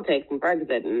in politics and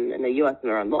Brexit and in the U.S.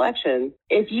 and around the elections.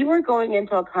 If you are going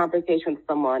into a conversation with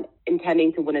someone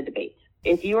intending to win a debate,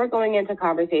 if you are going into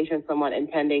conversation with someone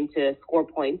intending to score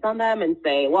points on them and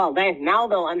say, well, now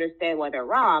they'll understand why they're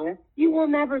wrong, you will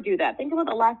never do that. Think about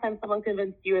the last time someone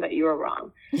convinced you that you were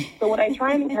wrong. So what I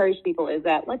try and encourage people is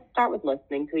that let's start with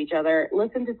listening to each other.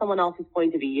 Listen to someone else's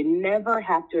point of view. You never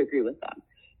have to agree with them.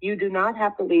 You do not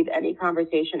have to leave any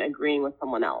conversation agreeing with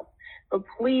someone else. But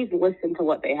please listen to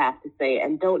what they have to say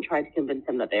and don't try to convince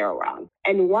them that they are wrong.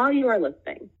 And while you are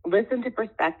listening, listen to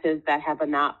perspectives that have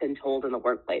not been told in the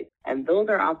workplace. And those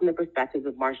are often the perspectives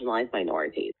of marginalized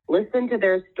minorities. Listen to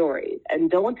their stories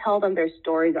and don't tell them their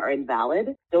stories are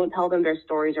invalid. Don't tell them their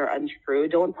stories are untrue.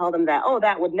 Don't tell them that,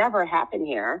 that would never happen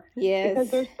here. Yes. Because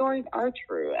their stories are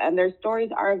true and their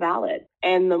stories are valid.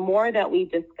 And the more that we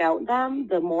discount them,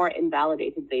 the more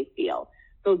invalidated they feel.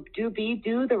 So do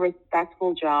the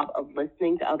respectful job of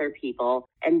listening to other people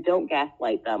and don't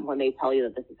gaslight them when they tell you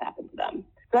that this has happened to them.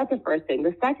 So that's the first thing.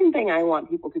 The second thing I want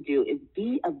people to do is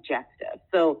be objective.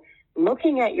 So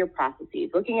looking at your processes,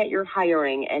 looking at your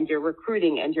hiring and your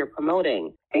recruiting and your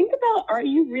promoting, think about, are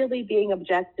you really being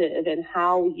objective in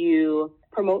how you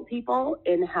promote people,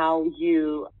 in how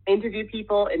you interview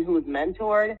people, in who's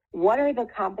mentored? What are the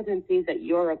competencies that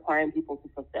you're requiring people to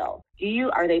fulfill?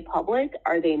 Are they public?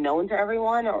 Are they known to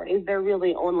everyone? Or is there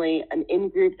really only an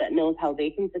in-group that knows how they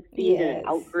can succeed and an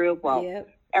out-group? Well,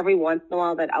 every once in a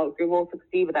while that out-group will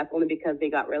succeed, but that's only because they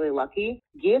got really lucky.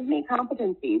 Give me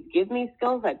competencies. Give me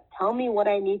skill sets. Tell me what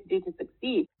I need to do to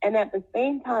succeed. And at the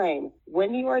same time,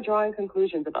 when you are drawing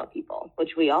conclusions about people,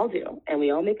 which we all do, and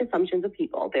we all make assumptions of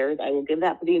people, I will give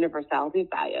that for the universality of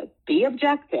bias. Be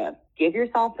objective. Give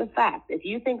yourself the facts. If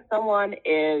you think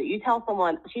you tell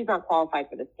someone she's not qualified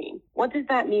for this team, what does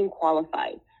that mean,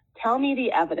 qualified? Tell me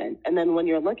the evidence. And then when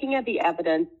you're looking at the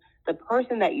evidence, the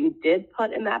person that you did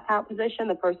put in that position,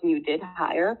 the person you did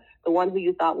hire, the one who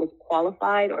you thought was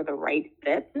qualified or the right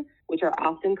fit, which are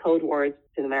often code words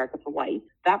in America for white,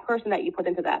 that person that you put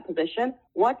into that position,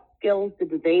 what skills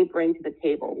did they bring to the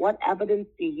table? What evidence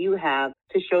do you have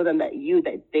to show them that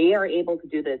they are able to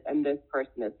do this and this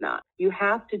person is not? You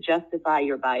have to justify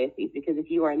your biases, because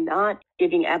if you are not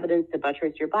giving evidence to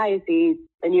buttress your biases,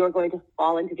 then you are going to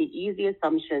fall into the easy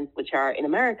assumptions, which are in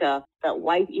America, that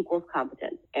white equals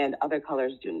competent and other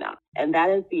colors do not. And that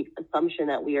is the assumption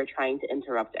that we are trying to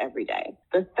interrupt every day.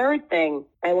 The third thing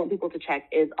I want people to check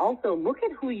is also look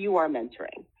at who you are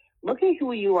mentoring. Look at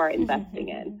who you are investing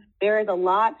in. There is a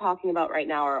lot talking about right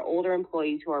now our older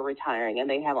employees who are retiring, and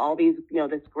they have all these,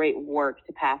 this great work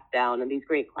to pass down and these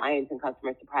great clients and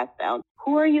customers to pass down.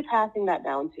 Who are you passing that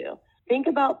down to? Think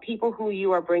about people who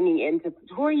you are bringing into,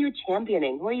 who are you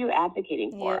championing? Who are you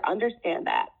advocating for? Yeah. Understand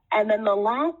that. And then the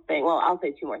last thing, well, I'll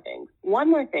say two more things. One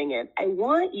more thing is I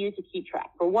want you to keep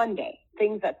track for one day,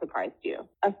 things that surprised you,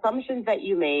 assumptions that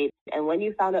you made. And when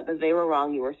you found out that they were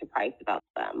wrong, you were surprised about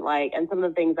them. And some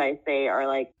of the things I say are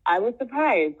I was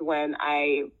surprised when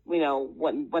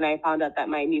when I found out that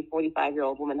my new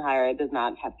 45-year-old woman hire does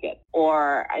not have kids.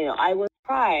 Or, I was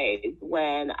surprised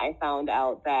when I found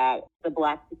out that the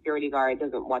black security guard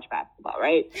doesn't watch basketball,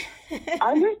 right?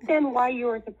 Understand why you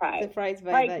were surprised. Surprised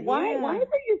by that. Why were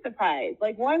you surprised?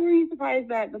 Why were you surprised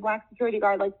that the black security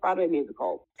guard likes Broadway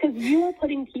musicals? Because you are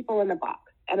putting people in a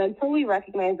box. And until we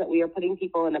recognize that we are putting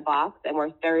people in a box and we're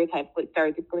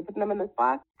stereotypically putting them in this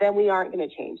box, then we aren't going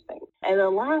to change things. And the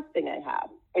last thing I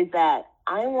have is that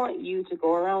I want you to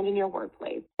go around in your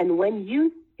workplace, and when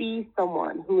you see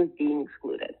someone who is being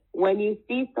excluded, when you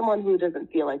see someone who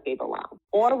doesn't feel like they belong,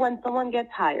 or when someone gets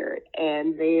hired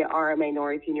and they are a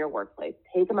minority in your workplace,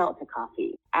 take them out to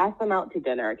coffee, ask them out to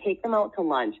dinner, take them out to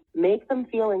lunch, make them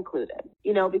feel included.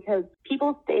 Because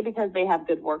people stay because they have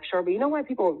good work, sure, but you know why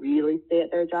people really stay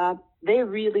at their job? They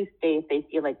really stay if they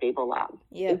feel like they belong,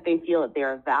 if they feel that they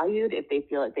are valued, if they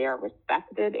feel that they are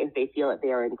respected, if they feel that they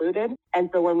are included. And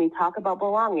so when we talk about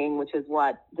belonging, which is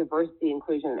what diversity,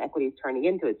 inclusion, and equity is turning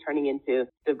into, it's turning into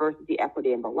diversity,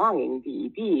 equity, and belonging,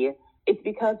 DEB, it's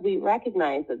because we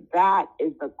recognize that that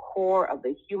is the core of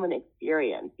the human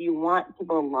experience. You want to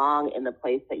belong in the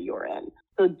place that you're in.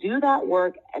 So do that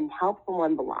work and help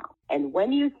someone belong. And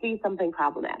when you see something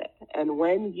problematic, and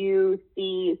when you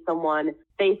see someone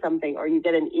say something, or you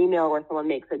get an email where someone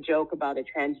makes a joke about a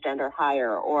transgender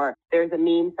hire, or there's a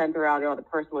meme sent around about a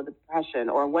person with depression,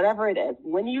 or whatever it is,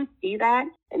 when you see that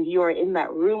and you are in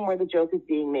that room where the joke is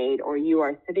being made, or you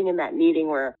are sitting in that meeting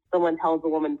where someone tells a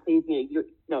woman, please,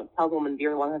 tells a woman,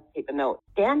 you're the one who has to take the note,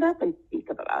 stand up and speak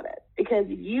up about it, because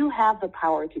you have the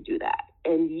power to do that.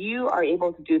 And you are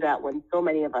able to do that when so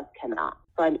many of us cannot.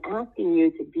 So I'm asking you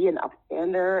to be an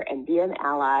upstander and be an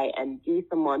ally and be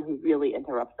someone who really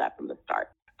interrupts that from the start.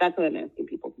 That's what I'm asking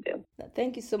people to do.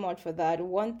 Thank you so much for that.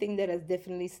 One thing that has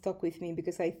definitely stuck with me,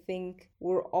 because I think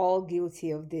we're all guilty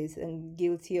of this and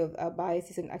guilty of our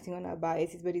biases and acting on our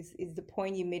biases, but it's the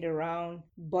point you made around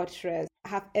buttress,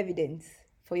 have evidence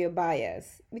for your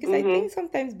bias, because I think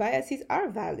sometimes biases are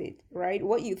valid, right?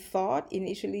 What you thought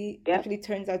initially actually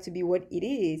turns out to be what it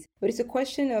is. But it's a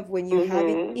question of when you have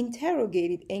it,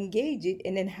 interrogate it, engage it,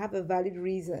 and then have a valid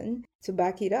reason to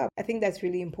back it up. I think that's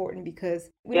really important, because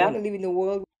we don't want to live in a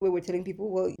world where we're telling people,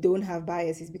 well, you don't have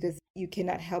biases, because you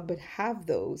cannot help but have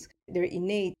those. They're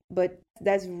innate, but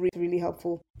that's really, really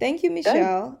helpful. Thank you,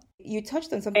 Michelle. You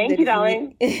touched on something. Thank you,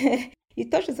 darling. You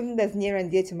touched on something that's near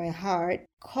and dear to my heart,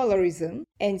 colorism.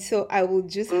 And so I will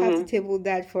just have to table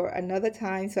that for another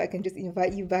time, so I can just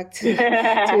invite you back to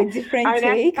a different Our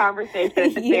take. Next conversation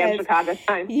is Sam Chicago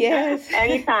time. Yes.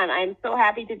 Anytime. I'm so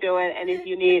happy to do it. And if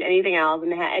you need anything else,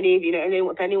 and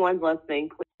if anyone's listening,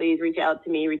 please reach out to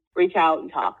me, reach out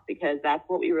and talk, because that's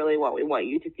what we really want. We want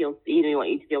you to feel seen, we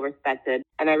want you to feel respected,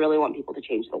 and I really want people to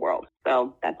change the world.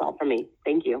 So that's all from me.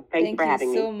 Thank you. Thank you for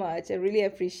having me. Thank you so much. I really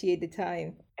appreciate the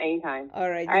time. Anytime. All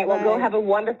right. All right. Well, go have a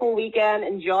wonderful weekend.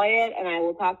 Enjoy it, and I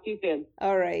will talk to you soon.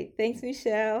 All right. Thanks,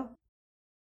 Michelle.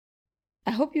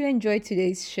 I hope you enjoyed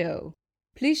today's show.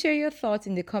 Please share your thoughts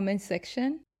in the comment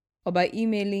section or by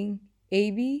emailing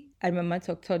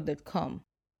ab@mamatalktalk.com.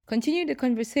 Continue the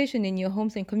conversation in your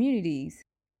homes and communities.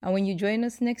 And when you join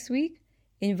us next week,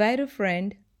 invite a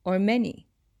friend or many.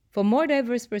 For more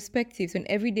diverse perspectives on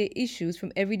everyday issues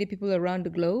from everyday people around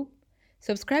the globe,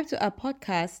 subscribe to our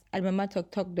podcast at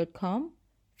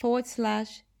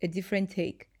mamatalktalk.com/a different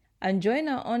take, and join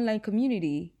our online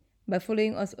community by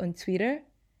following us on Twitter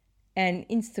and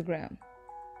Instagram.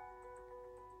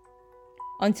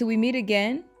 Until we meet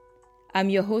again, I'm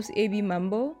your host, AB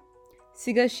Mambo.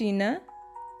 Siga Shina.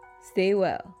 Stay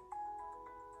well.